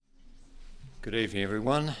Good evening,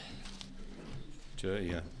 everyone. It's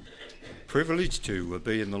a privilege to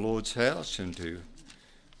be in the Lord's house and to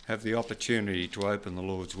have the opportunity to open the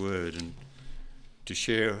Lord's Word and to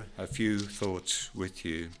share a few thoughts with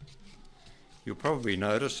you. You'll probably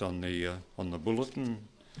notice on the bulletin,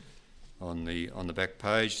 on the back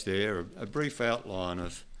page there, a brief outline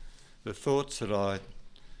of the thoughts that I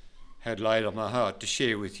had laid on my heart to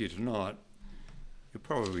share with you tonight. You'll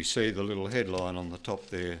probably see the little headline on the top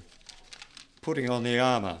there, putting on the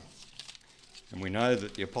armour. And we know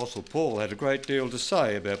that the Apostle Paul had a great deal to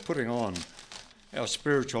say about putting on our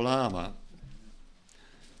spiritual armour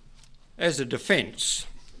as a defence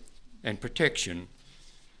and protection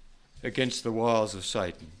against the wiles of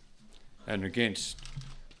Satan and against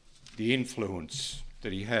the influence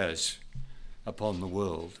that he has upon the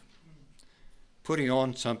world. Putting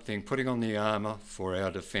on the armour for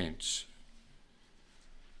our defence.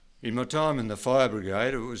 In my time in the fire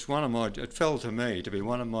brigade, it fell to me to be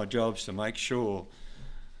one of my jobs to make sure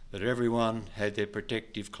that everyone had their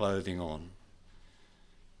protective clothing on.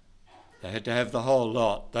 They had to have the whole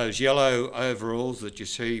lot. Those yellow overalls that you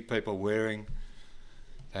see people wearing,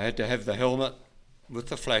 they had to have the helmet with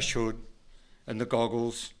the flash hood and the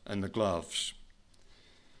goggles and the gloves.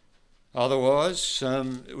 Otherwise,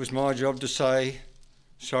 it was my job to say,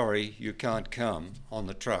 sorry, you can't come on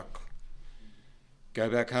the truck. Go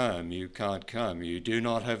back home, you can't come. You do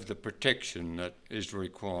not have the protection that is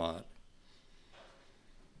required.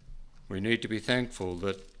 We need to be thankful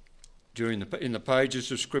that in the pages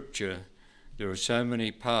of Scripture, there are so many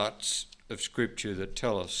parts of Scripture that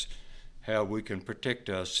tell us how we can protect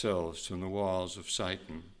ourselves from the wiles of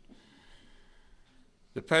Satan.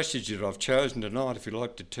 The passage that I've chosen tonight, if you'd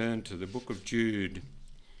like to turn to the book of Jude,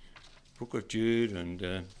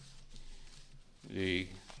 and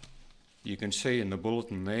you can see in the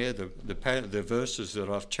bulletin there the verses that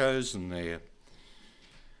I've chosen there.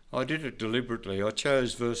 I did it deliberately. I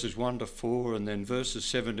chose verses 1 to 4 and then verses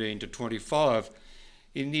 17 to 25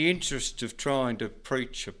 in the interest of trying to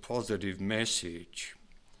preach a positive message.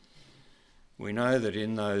 We know that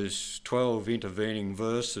in those 12 intervening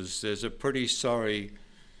verses there's a pretty sorry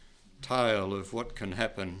tale of what can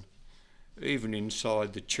happen even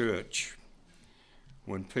inside the church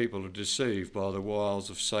when people are deceived by the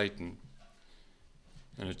wiles of Satan.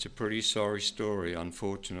 And it's a pretty sorry story,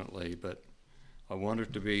 unfortunately, but I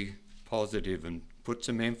wanted to be positive and put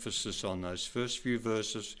some emphasis on those first few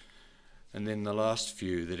verses and then the last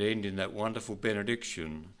few that end in that wonderful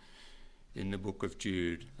benediction in the book of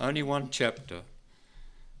Jude. Only one chapter,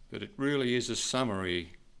 but it really is a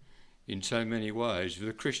summary in so many ways of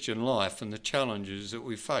the Christian life and the challenges that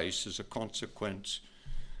we face as a consequence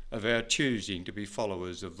of our choosing to be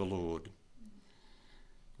followers of the Lord.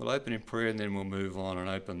 We'll open in prayer and then we'll move on and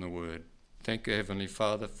open the Word. Thank you, Heavenly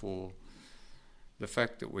Father, for the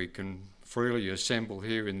fact that we can freely assemble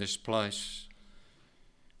here in this place.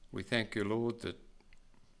 We thank you, Lord, that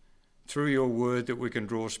through your Word that we can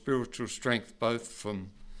draw spiritual strength both from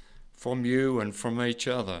you and from each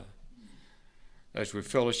other as we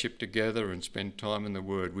fellowship together and spend time in the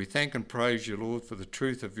Word. We thank and praise you, Lord, for the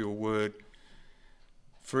truth of your Word,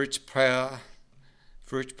 for its power,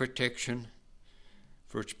 for its protection,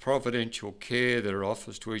 for its providential care that it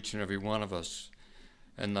offers to each and every one of us,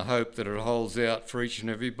 and the hope that it holds out for each and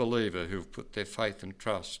every believer who have put their faith and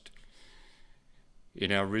trust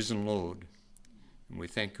in our risen Lord. And we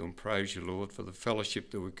thank you and praise you, Lord, for the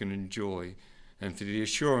fellowship that we can enjoy and for the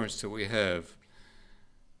assurance that we have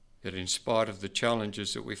that in spite of the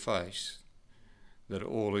challenges that we face, that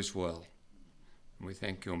all is well. And we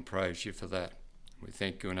thank you and praise you for that. We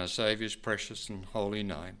thank you in our Saviour's precious and holy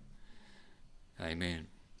name. Amen.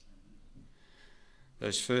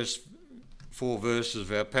 Those first 4 verses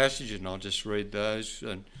of our passage, and I'll just read those.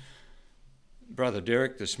 And Brother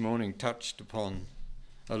Derek this morning touched upon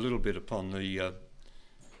a little bit upon the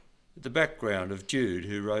background of Jude,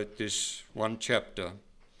 who wrote this one chapter.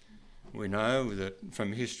 We know that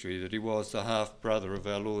from history that he was the half-brother of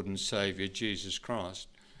our Lord and Saviour Jesus Christ,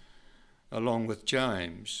 along with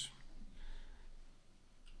James.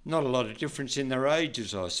 Not a lot of difference in their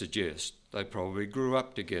ages, I suggest. They probably grew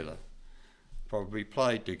up together, probably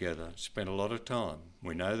played together, spent a lot of time.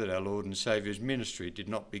 We know that our Lord and Saviour's ministry did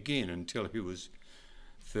not begin until he was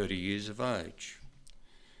 30 years of age.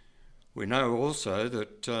 We know also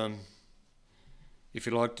that, if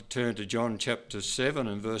you like to turn to John chapter 7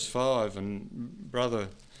 and verse 5, and Brother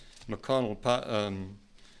McConnell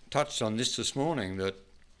touched on this morning, that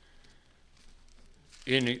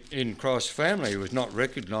in Christ's family he was not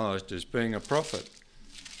recognised as being a prophet.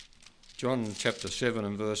 John chapter 7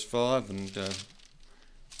 and verse 5, and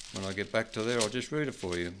when I get back to there I'll just read it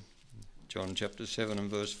for you. John chapter 7 and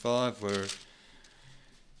verse 5, where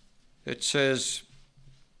it says,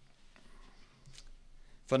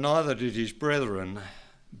 "For neither did his brethren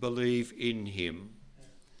believe in him."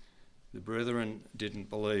 The brethren didn't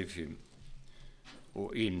believe him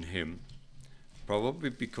or in him, probably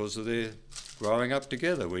because of their growing up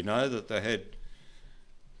together. We know that they had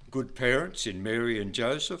good parents in Mary and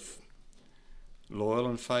Joseph, loyal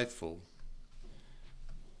and faithful,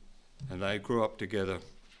 and they grew up together.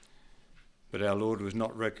 But our Lord was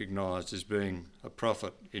not recognised as being a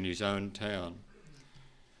prophet in his own town.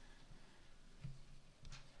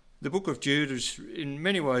 The book of Jude is in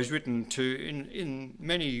many ways written in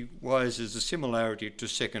many ways as a similarity to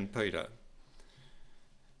 2 Peter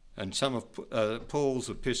and some of Paul's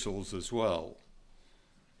epistles as well.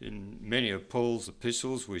 In many of Paul's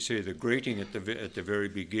epistles we see the greeting at the very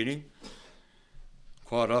beginning,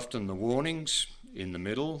 quite often the warnings in the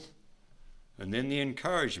middle, and then the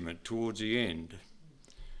encouragement towards the end.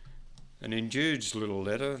 And in Jude's little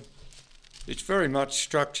letter, it's very much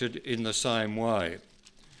structured in the same way.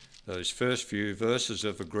 Those first few verses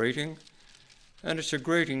of a greeting, and it's a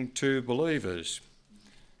greeting to believers.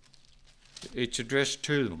 It's addressed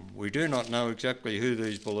to them. We do not know exactly who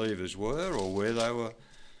these believers were or where they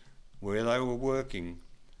were working,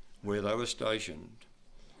 where they were stationed.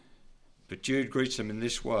 But Jude greets them in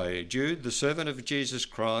this way: "Jude, the servant of Jesus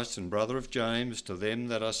Christ and brother of James, to them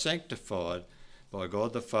that are sanctified by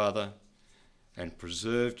God the Father and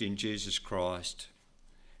preserved in Jesus Christ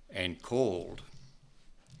and called."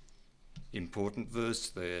 Important verse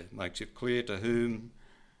there, makes it clear to whom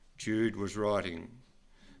Jude was writing.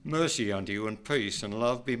 "Mercy unto you and peace and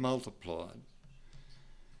love be multiplied.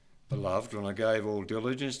 Beloved, when I gave all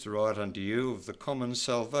diligence to write unto you of the common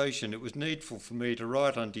salvation, it was needful for me to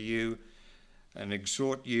write unto you and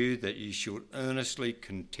exhort you that ye should earnestly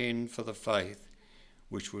contend for the faith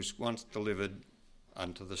which was once delivered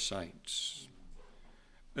unto the saints."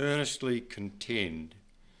 Earnestly contend.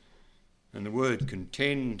 And the word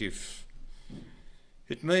contend, if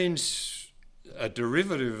it means a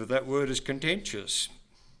derivative of that word is contentious.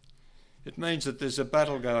 It means that there's a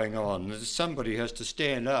battle going on, that somebody has to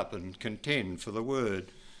stand up and contend for the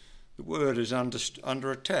word. The word is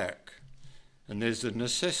under attack, and there's a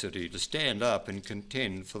necessity to stand up and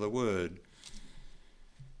contend for the word.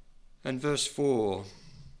 And verse 4,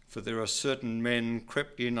 "For there are certain men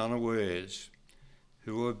crept in unawares,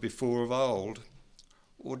 who were before of old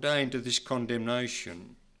ordained to this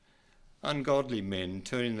condemnation, ungodly men,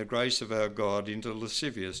 turning the grace of our God into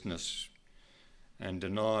lasciviousness, and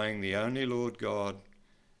denying the only Lord God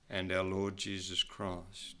and our Lord Jesus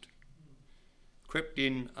Christ." Crept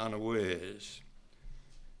in unawares,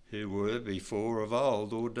 who were before of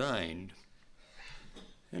old ordained.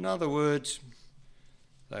 In other words,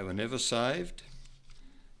 they were never saved.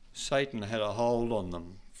 Satan had a hold on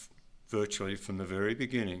them virtually from the very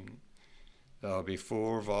beginning. They were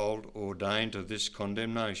before of old ordained to this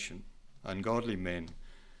condemnation, ungodly men,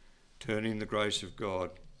 turning the grace of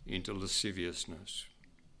God into lasciviousness.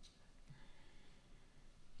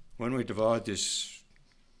 When we divide this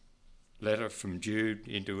letter from Jude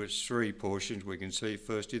into its three portions, we can see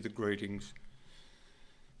firstly the greetings,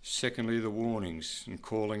 secondly the warnings and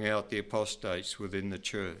calling out the apostates within the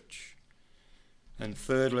church, and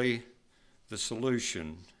thirdly the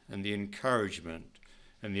solution and the encouragement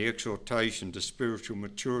and the exhortation to spiritual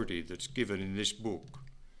maturity that's given in this book,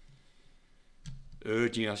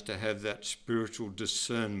 urging us to have that spiritual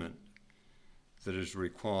discernment that is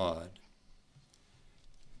required.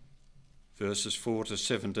 Verses 4 to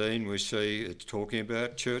 17, we see it's talking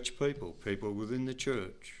about church people within the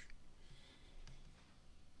church.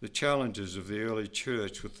 The challenges of the early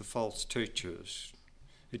church with the false teachers.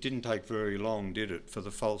 It didn't take very long, did it, for the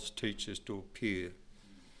false teachers to appear.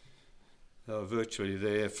 They were virtually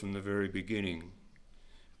there from the very beginning,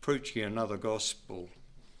 preaching another gospel,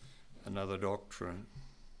 another doctrine.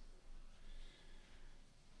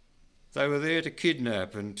 They were there to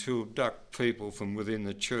kidnap and to abduct people from within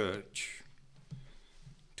the church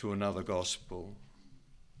to another gospel.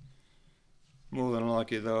 More than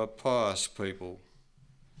likely they were pious people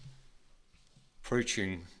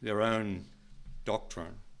preaching their own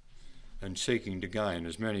doctrine and seeking to gain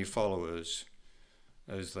as many followers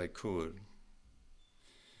as they could.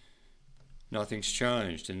 Nothing's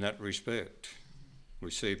changed in that respect. We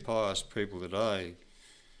see pious people today,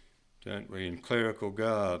 don't we, in clerical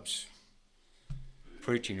garbs,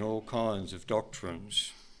 preaching all kinds of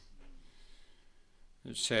doctrines.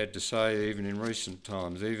 It's sad to say, even in recent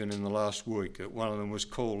times, even in the last week, that one of them was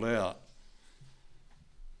called out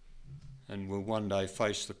and will one day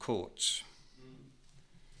face the courts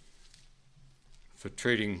for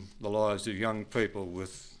treating the lives of young people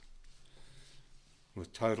with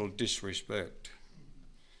total disrespect.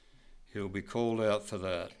 He'll be called out for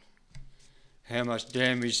that. How much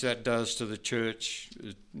damage that does to the church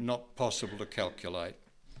is not possible to calculate.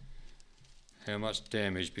 How much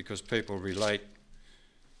damage, because people relate,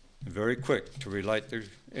 very quick to relate to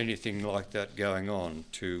anything like that going on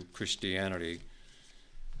to Christianity,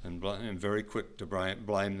 and very quick to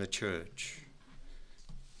blame the church.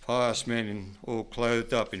 Pious men all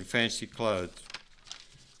clothed up in fancy clothes,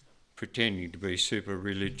 pretending to be super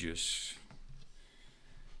religious.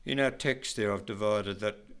 In our text there, I've divided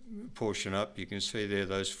that portion up. You can see there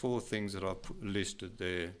those 4 things that I've listed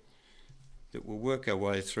there that we'll work our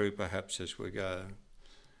way through perhaps as we go.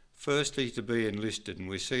 Firstly, to be enlisted, and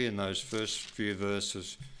we see in those first few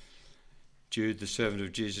verses, Jude, the servant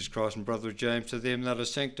of Jesus Christ and brother of James, to them that are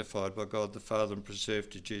sanctified by God the Father and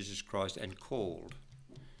preserved to Jesus Christ and called,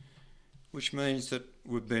 which means that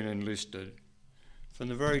we've been enlisted. From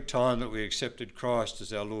the very time that we accepted Christ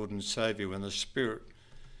as our Lord and Saviour, when the Spirit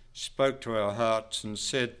spoke to our hearts and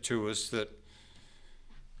said to us that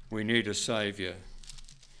we need a Saviour.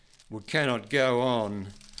 We cannot go on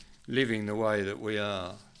living the way that we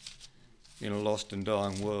are in a lost and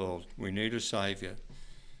dying world. We need a Saviour,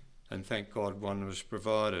 and thank God one was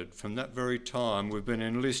provided. From that very time we've been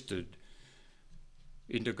enlisted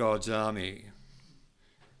into God's army,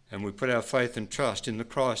 and we put our faith and trust in the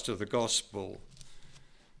Christ of the gospel,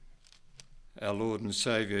 our Lord and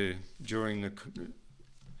Saviour. During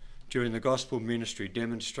the gospel ministry,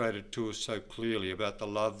 demonstrated to us so clearly about the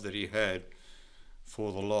love that he had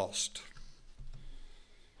for the lost.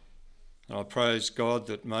 And I praise God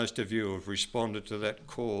that most of you have responded to that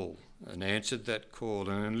call and answered that call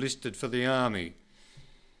and enlisted for the army,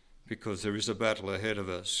 because there is a battle ahead of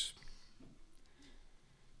us.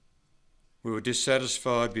 We were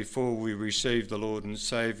dissatisfied before we received the Lord and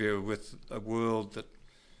Saviour with a world that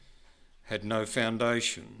had no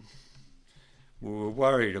foundation. We were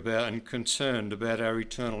worried about and concerned about our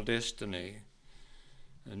eternal destiny,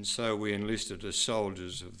 and so we enlisted as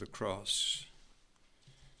soldiers of the cross.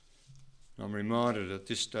 I'm reminded at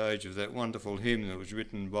this stage of that wonderful hymn that was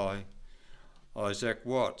written by Isaac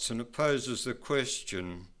Watts, and it poses the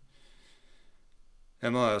question,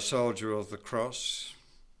 am I a soldier of the cross,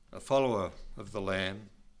 a follower of the Lamb?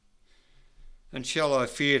 And shall I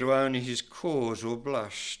fear to own his cause or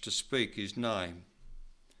blush to speak his name?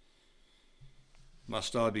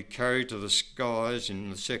 Must I be carried to the skies, in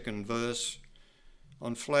the second verse,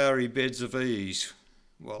 on flowery beds of ease,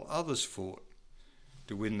 while others fought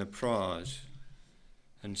to win the prize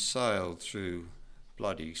and sailed through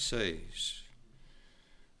bloody seas?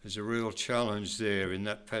 There's a real challenge there in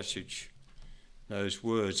that passage, those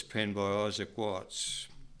words penned by Isaac Watts.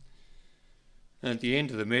 And at the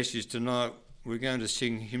end of the message tonight, we're going to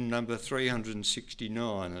sing hymn number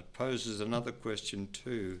 369. It poses another question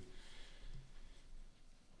too.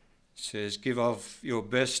 It says, give of your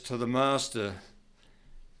best to the Master,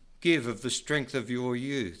 give of the strength of your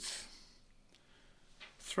youth,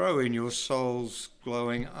 throw in your soul's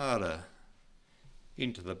glowing ardour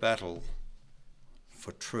into the battle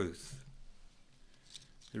for truth.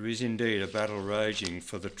 There is indeed a battle raging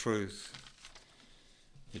for the truth.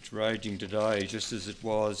 It's raging today, just as it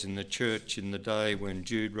was in the church in the day when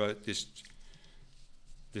Jude wrote this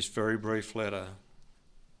very brief letter.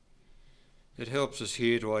 It helps us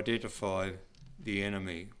here to identify the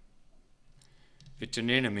enemy. It's an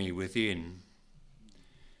enemy within.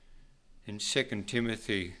 In 2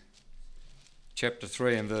 Timothy chapter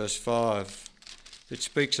 3 and verse 5, it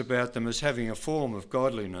speaks about them as having a form of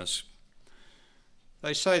godliness.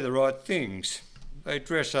 They say the right things. They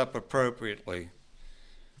dress up appropriately.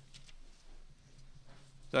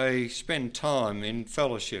 They spend time in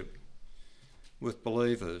fellowship with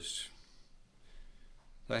believers.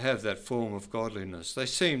 They have that form of godliness. They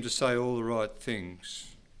seem to say all the right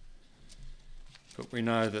things. But we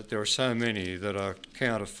know that there are so many that are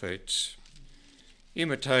counterfeits,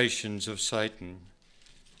 imitations of Satan,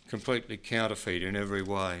 completely counterfeit in every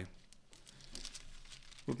way.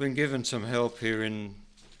 We've been given some help here in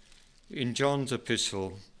John's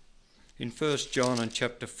epistle, in 1 John and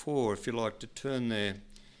chapter 4, if you like to turn there.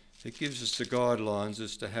 It gives us the guidelines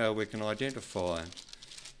as to how we can identify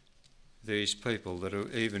these people that are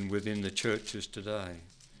even within the churches today.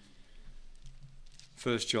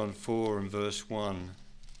 1 John 4 and verse 1,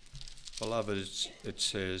 beloved, it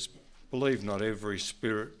says, believe not every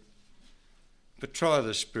spirit, but try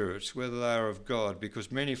the spirits, whether they are of God,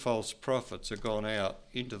 because many false prophets are gone out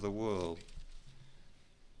into the world.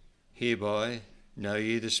 Hereby know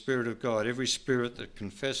ye the Spirit of God. Every spirit that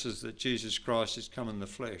confesses that Jesus Christ is come in the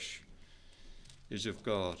flesh is of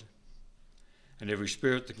God. And every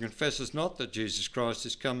spirit that confesses not that Jesus Christ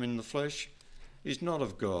is come in the flesh is not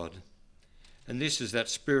of God. And this is that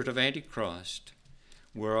spirit of Antichrist,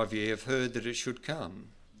 whereof ye have heard that it should come,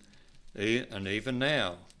 and even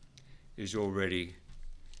now is already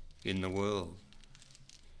in the world.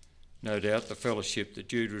 No doubt the fellowship that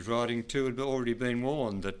Jude was writing to had already been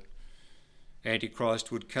warned that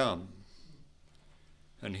Antichrist would come.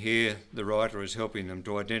 And here the writer is helping them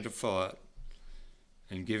to identify it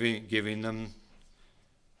and giving them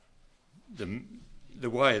the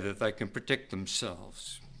way that they can protect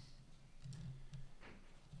themselves.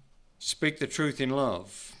 Speak the truth in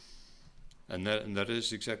love. And that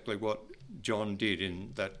is exactly what John did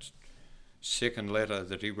in that second letter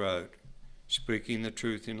that he wrote, speaking the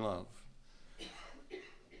truth in love.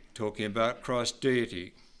 Talking about Christ's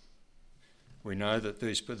deity. We know that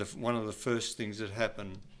one of the first things that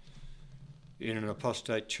happen in an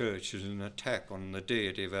apostate church is an attack on the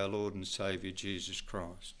deity of our Lord and Saviour Jesus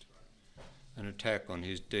Christ. An attack on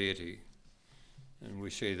his deity. And we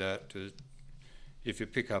see that if you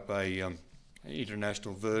pick up an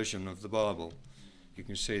international version of the Bible, you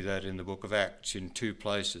can see that in the book of Acts in two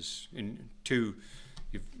places.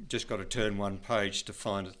 You've just got to turn one page to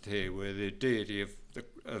find it there, where the deity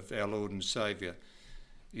of our Lord and Saviour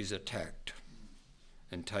is attacked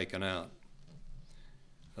and taken out.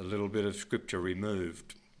 A little bit of scripture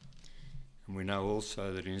removed. And we know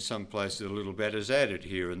also that in some places a little bit is added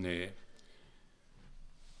here and there.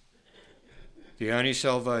 The only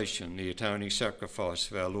salvation, the atoning sacrifice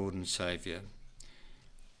of our Lord and Saviour.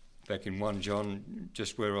 Back in 1 John,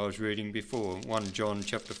 just where I was reading before, 1 John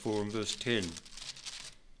chapter 4 and verse 10.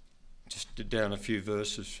 Just down a few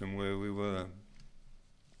verses from where we were.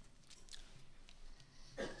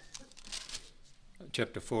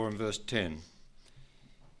 Chapter 4 and verse 10.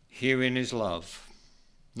 Herein is love,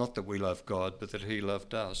 not that we love God, but that he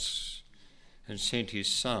loved us and sent his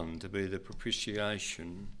Son to be the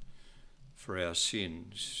propitiation for our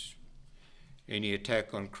sins. Any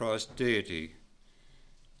attack on Christ's deity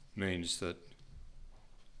means that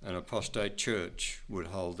an apostate church would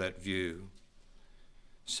hold that view.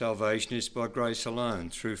 Salvation is by grace alone,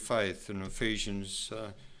 through faith. In Ephesians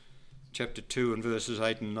chapter 2 and verses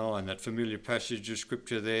 8 and 9, that familiar passage of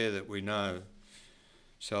scripture there that we know.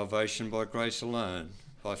 Salvation by grace alone,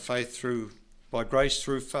 by grace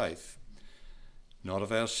through faith, not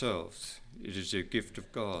of ourselves. It is a gift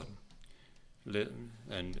of God.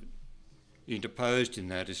 And interposed in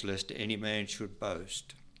that is lest any man should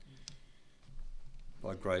boast.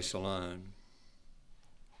 By grace alone.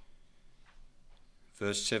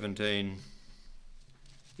 Verse 17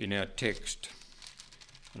 in our text,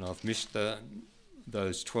 and I've missed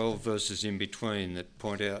those 12 verses in between that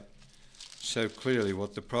point out so clearly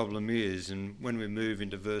what the problem is. And when we move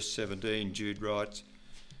into verse 17, Jude writes,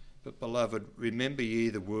 "But beloved, remember ye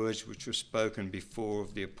the words which were spoken before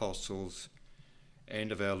of the apostles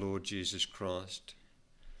and of our Lord Jesus Christ,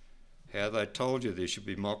 how they told you there should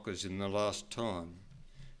be mockers in the last time,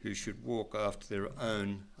 who should walk after their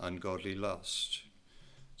own ungodly lusts."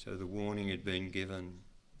 So the warning had been given.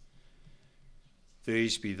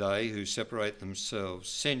 "These be they who separate themselves,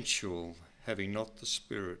 sensual, having not the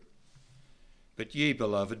Spirit. But ye,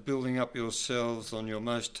 beloved, building up yourselves on your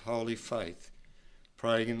most holy faith,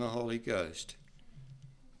 praying in the Holy Ghost,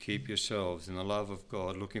 keep yourselves in the love of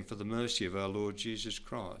God, looking for the mercy of our Lord Jesus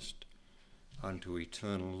Christ unto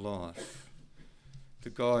eternal life." The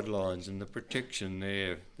guidelines and the protection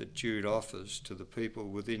there that Jude offers to the people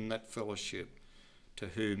within that fellowship to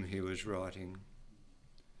whom he was writing.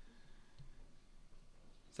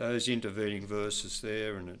 Those intervening verses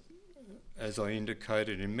there, and as I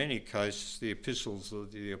indicated, in many cases the epistles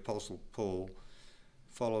of the Apostle Paul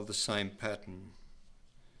follow the same pattern.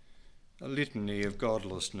 A litany of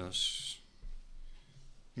godlessness.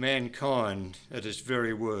 Mankind at its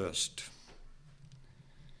very worst.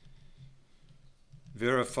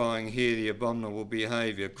 Verifying here the abominable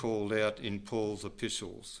behaviour called out in Paul's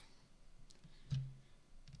epistles.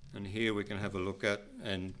 And here we can have a look at,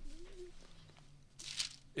 and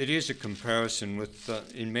it is a comparison with,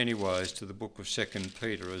 in many ways, to the book of 2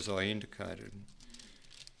 Peter, as I indicated.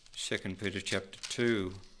 2 Peter chapter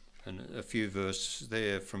 2, and a few verses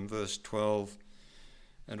there from verse 12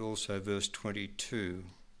 and also verse 22.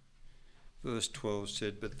 Verse 12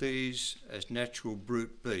 said, "But these, as natural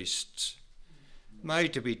brute beasts,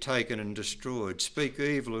 made to be taken and destroyed, speak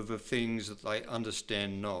evil of the things that they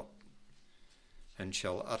understand not, and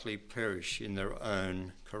shall utterly perish in their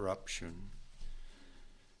own corruption."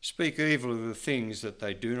 Speak evil of the things that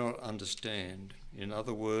they do not understand. In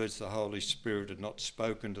other words, the Holy Spirit had not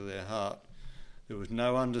spoken to their heart. There was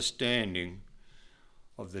no understanding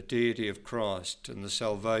of the deity of Christ and the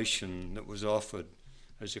salvation that was offered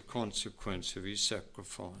as a consequence of his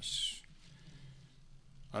sacrifice,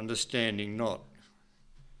 understanding not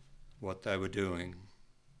what they were doing.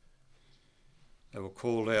 They were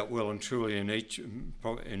called out well and truly in each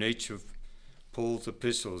of Paul's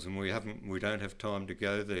epistles, and we don't have time to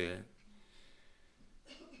go there.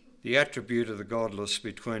 The attribute of the godless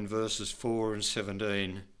between verses 4 and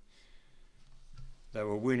 17, they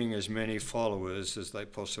were winning as many followers as they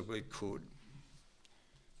possibly could.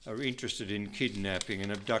 They were interested in kidnapping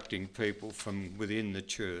and abducting people from within the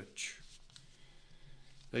church.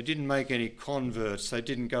 They didn't make any converts. They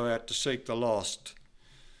didn't go out to seek the lost.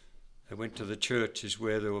 They went to the churches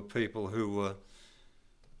where there were people who were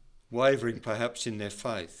wavering perhaps in their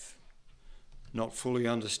faith, not fully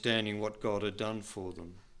understanding what God had done for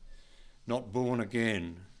them, not born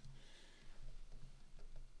again,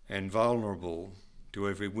 and vulnerable to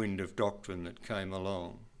every wind of doctrine that came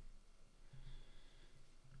along.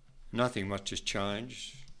 Nothing much has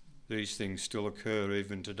changed. These things still occur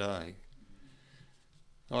even today.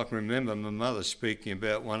 I can remember my mother speaking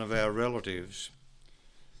about one of our relatives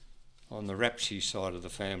on the Rapsey side of the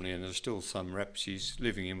family, and there's still some Rapseys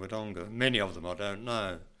living in Wodonga. Many of them I don't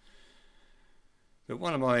know. But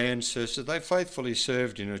one of my ancestors, they faithfully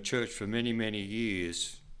served in a church for many, many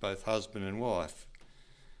years, both husband and wife.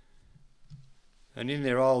 And in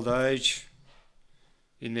their old age,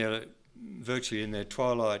 virtually in their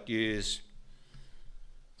twilight years,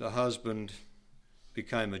 the husband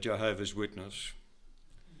became a Jehovah's Witness,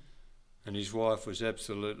 and his wife was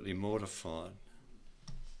absolutely mortified.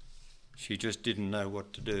 She just didn't know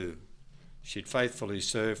what to do. She'd faithfully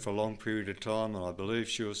served for a long period of time, and I believe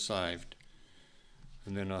she was saved.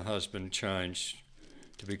 And then her husband changed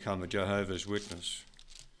to become a Jehovah's Witness.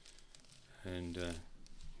 And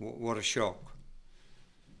what a shock.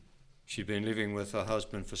 She'd been living with her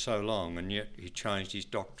husband for so long, and yet he changed his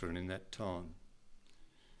doctrine in that time.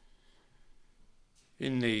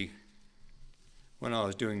 When I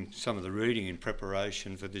was doing some of the reading in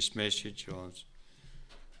preparation for this message, I was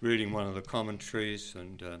reading one of the commentaries,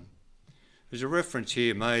 and there's a reference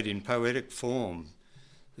here made in poetic form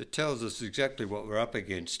that tells us exactly what we're up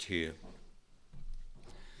against here.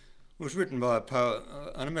 It was written by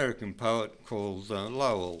an American poet called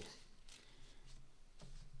Lowell.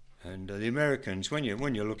 And the Americans, when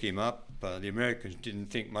you look him up, the Americans didn't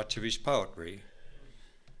think much of his poetry.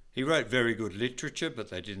 He wrote very good literature, but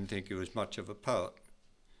they didn't think he was much of a poet.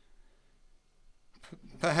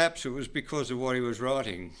 Perhaps it was because of what he was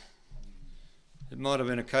writing. It might have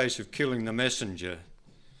been a case of killing the messenger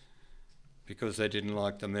because they didn't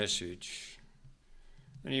like the message.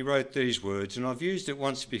 And he wrote these words, and I've used it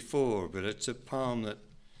once before, but it's a poem that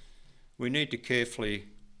we need to carefully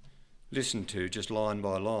listen to just line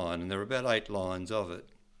by line, and there are about 8 lines of it.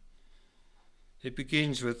 It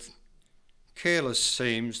begins with, "Careless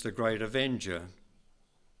seems the great avenger.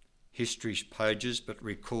 History's pages but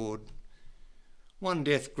record one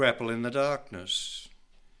death grapple in the darkness,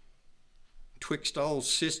 twixt old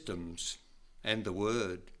systems and the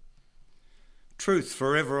word. Truth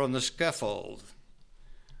forever on the scaffold,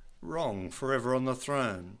 wrong forever on the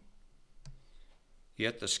throne.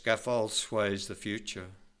 Yet the scaffold sways the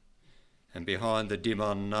future, and behind the dim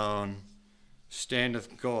unknown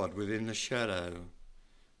standeth God within the shadow,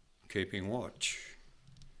 keeping watch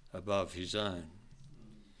above his own."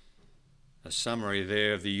 A summary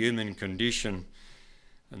there of the human condition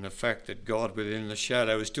and the fact that God within the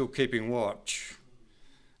shadow is still keeping watch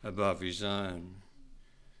above his own,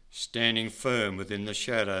 standing firm within the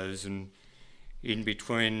shadows. And in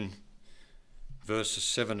between verses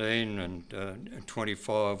 17 and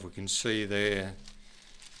 25, we can see there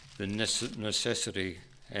the necessity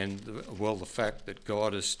and the fact that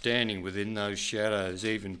God is standing within those shadows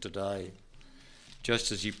even today,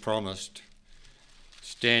 just as he promised,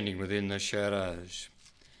 standing within the shadows,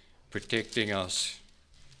 protecting us,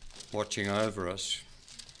 watching over us,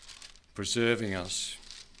 preserving us,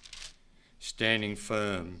 standing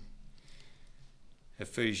firm.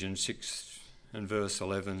 Ephesians 6 and verse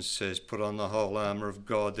 11 says, "Put on the whole armour of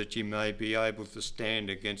God that ye may be able to stand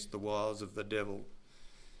against the wiles of the devil."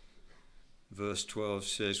 Verse 12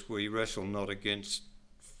 says, "We wrestle not against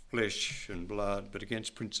flesh and blood, but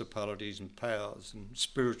against principalities and powers and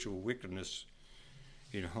spiritual wickedness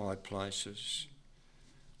in high places."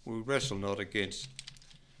 We wrestle not against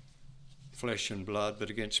flesh and blood, but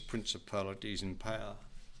against principalities and power.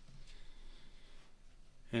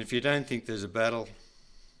 And if you don't think there's a battle,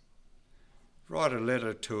 write a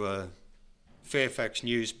letter to a Fairfax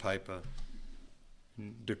newspaper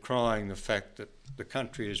decrying the fact that the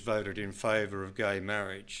country has voted in favour of gay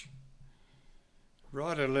marriage.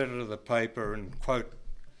 write a letter to the paper and quote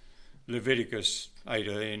Leviticus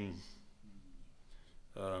 18,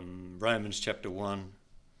 Romans chapter 1,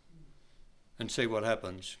 and see what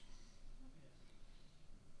happens.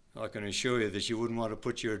 I can assure you that you wouldn't want to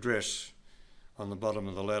put your address on the bottom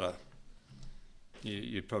of the letter.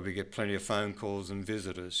 You'd probably get plenty of phone calls and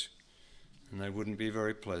visitors, and they wouldn't be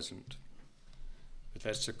very pleasant. But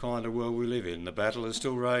that's the kind of world we live in. The battle is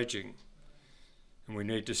still raging, and we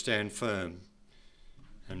need to stand firm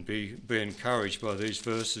and be encouraged by these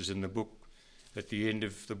verses in the book, at the end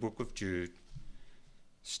of the book of Jude.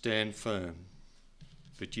 Stand firm,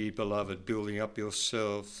 but ye beloved, building up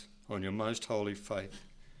yourselves on your most holy faith,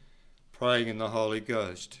 praying in the Holy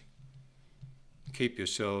Ghost. Keep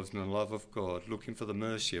yourselves in the love of God, looking for the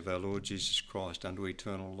mercy of our Lord Jesus Christ unto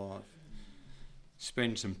eternal life.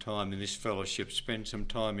 Spend some time in this fellowship, spend some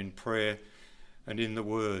time in prayer and in the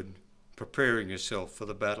Word, preparing yourself for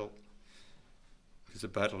the battle, because the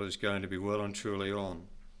battle is going to be well and truly on.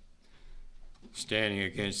 Standing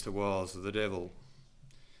against the wiles of the devil.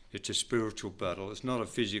 It's a spiritual battle. It's not a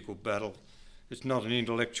physical battle. It's not an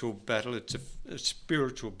intellectual battle. It's a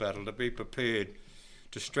spiritual battle, to be prepared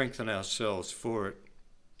to strengthen ourselves for it.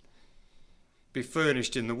 Be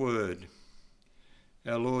furnished in the Word.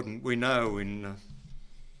 Our Lord, we know in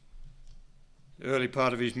the early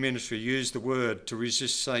part of his ministry, used the Word to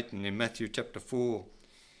resist Satan in Matthew chapter 4.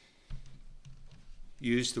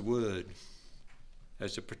 Used the Word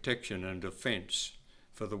as a protection and defence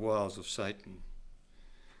for the wiles of Satan.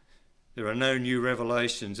 There are no new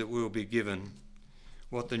revelations that will be given.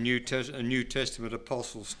 What the New Testament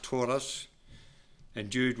apostles taught us, and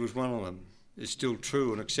Jude was one of them, is still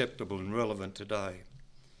true and acceptable and relevant today.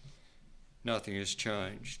 Nothing has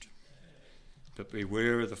changed. But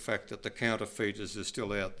beware of the fact that the counterfeiters are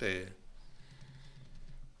still out there.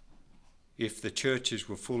 If the churches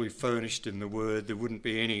were fully furnished in the Word, there wouldn't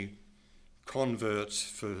be any converts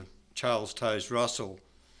for Charles Taze Russell,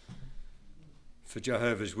 for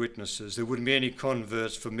Jehovah's Witnesses. There wouldn't be any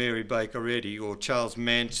converts for Mary Baker Eddy or Charles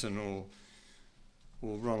Manson or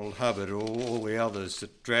Ronald Hubbard or all the others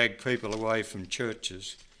that drag people away from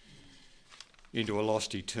churches into a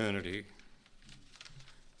lost eternity.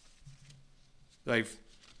 They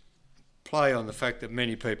play on the fact that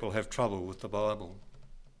many people have trouble with the Bible.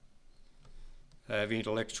 They have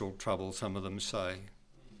intellectual trouble, some of them say.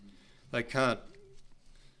 They can't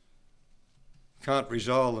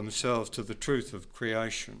resolve themselves to the truth of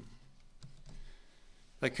creation.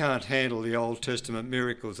 They can't handle the Old Testament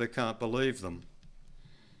miracles. They can't believe them.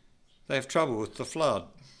 They have trouble with the flood.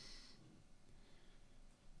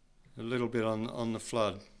 A little bit on the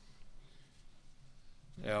flood.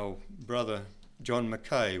 Our brother John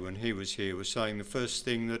Mackay, when he was here, was saying the first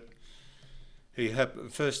thing that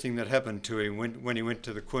happened to him when he went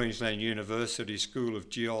to the Queensland University School of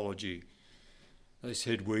Geology. They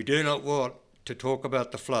said, "We do not want to talk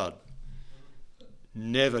about the flood.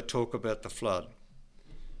 Never talk about the flood.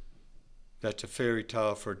 That's a fairy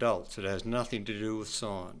tale for adults. It has nothing to do with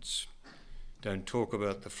science. Don't talk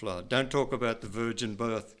about the flood. Don't talk about the virgin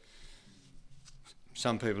birth.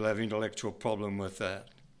 Some people have intellectual problem with that.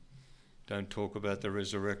 Don't talk about the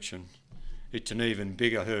resurrection. It's an even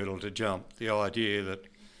bigger hurdle to jump, the idea that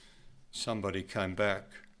somebody came back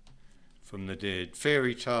from the dead.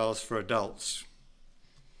 Fairy tales for adults.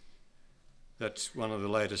 That's one of the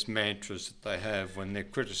latest mantras that they have when they're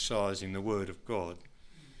criticising the Word of God.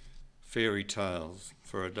 Fairy tales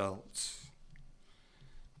for adults.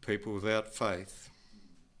 People without faith.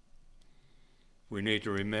 We need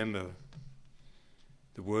to remember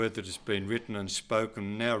the word that has been written and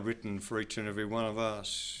spoken, now written for each and every one of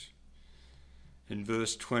us. In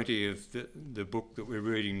verse 20 of the book that we're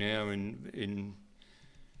reading now, in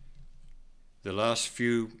the last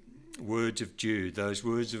few words of Jude, those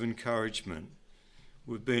words of encouragement,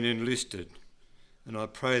 we've been enlisted, and I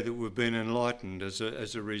pray that we've been enlightened as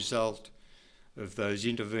a result of those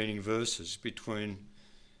intervening verses between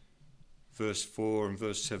verse 4 and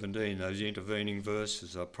verse 17, those intervening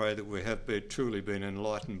verses. I pray that we have truly been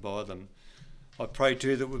enlightened by them. I pray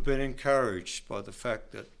too that we've been encouraged by the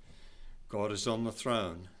fact that God is on the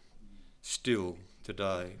throne still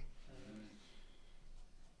today.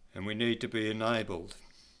 And we need to be enabled.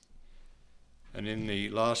 And in the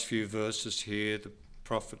last few verses here, the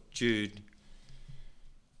prophet Jude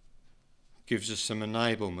gives us some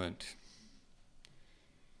enablement.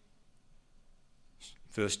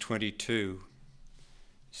 Verse 22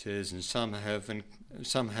 says, "And some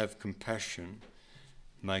have compassion,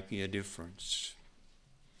 making a difference."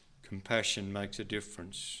 Compassion makes a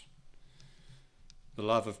difference. The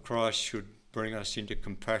love of Christ should bring us into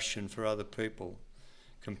compassion for other people,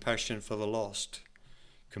 compassion for the lost,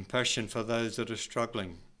 compassion for those that are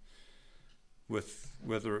struggling with,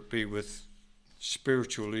 whether it be with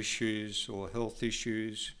spiritual issues or health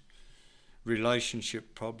issues,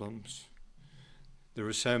 relationship problems. There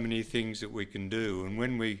are so many things that we can do, and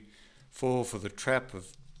when we fall for the trap of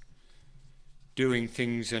doing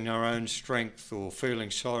things in our own strength or feeling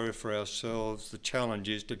sorry for ourselves, the challenge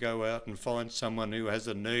is to go out and find someone who has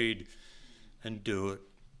a need and do it.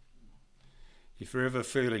 If you're ever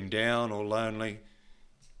feeling down or lonely,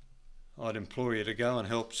 I'd implore you to go and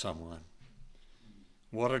help someone.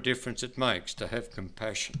 What a difference it makes to have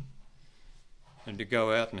compassion and to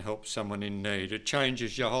go out and help someone in need. It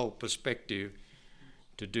changes your whole perspective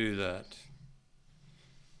to do that.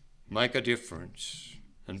 Make a difference.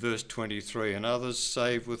 And verse 23, and others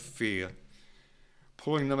save with fear,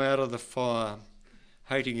 pulling them out of the fire,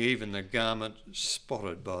 hating even the garment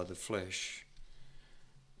spotted by the flesh.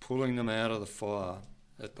 Pulling them out of the fire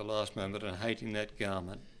at the last moment and hating that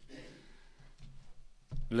garment.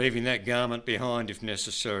 Leaving that garment behind if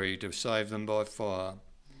necessary to save them by fire.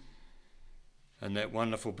 And that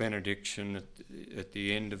wonderful benediction at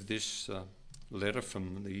the end of this letter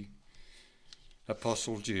from the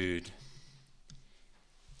Apostle Jude,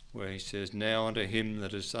 where he says, now unto him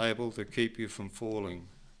that is able to keep you from falling.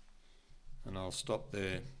 And I'll stop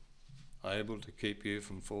there. Able to keep you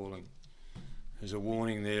from falling. There's a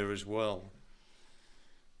warning there as well.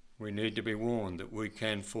 We need to be warned that we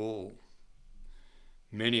can fall.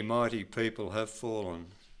 Many mighty people have fallen.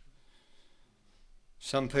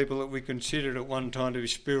 Some people that we considered at one time to be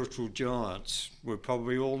spiritual giants, we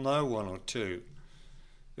probably all know one or two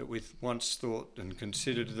that we once thought and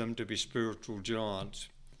considered them to be spiritual giants.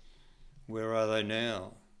 Where are they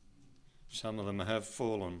now? Some of them have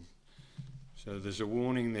fallen. So there's a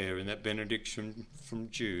warning there in that benediction from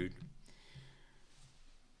Jude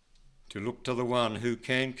to look to the one who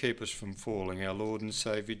can keep us from falling, our Lord and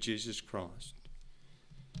Saviour Jesus Christ,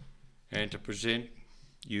 and to present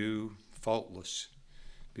you faultless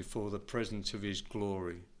before the presence of his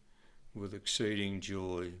glory with exceeding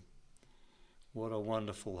joy. What a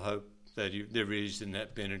wonderful hope that there is in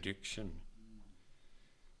that benediction,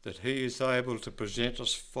 that he is able to present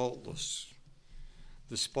us faultless,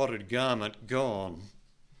 the spotted garment gone.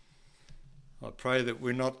 I pray that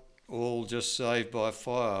we're not all just saved by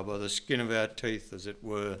fire, by the skin of our teeth, as it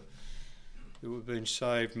were, that we've been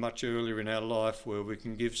saved much earlier in our life, where we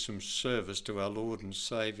can give some service to our Lord and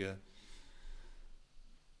Saviour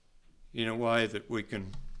in a way that we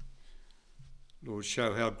can, Lord,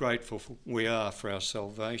 show how grateful we are for our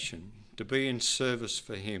salvation, to be in service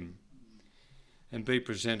for him and be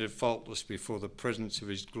presented faultless before the presence of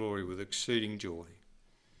his glory with exceeding joy.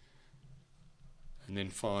 And then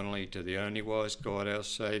finally, to the only wise God, our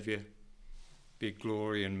Saviour, be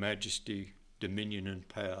glory and majesty, dominion and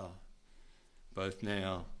power, both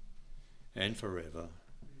now and forever.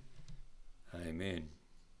 Amen.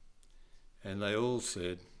 And they all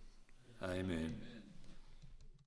said, Amen.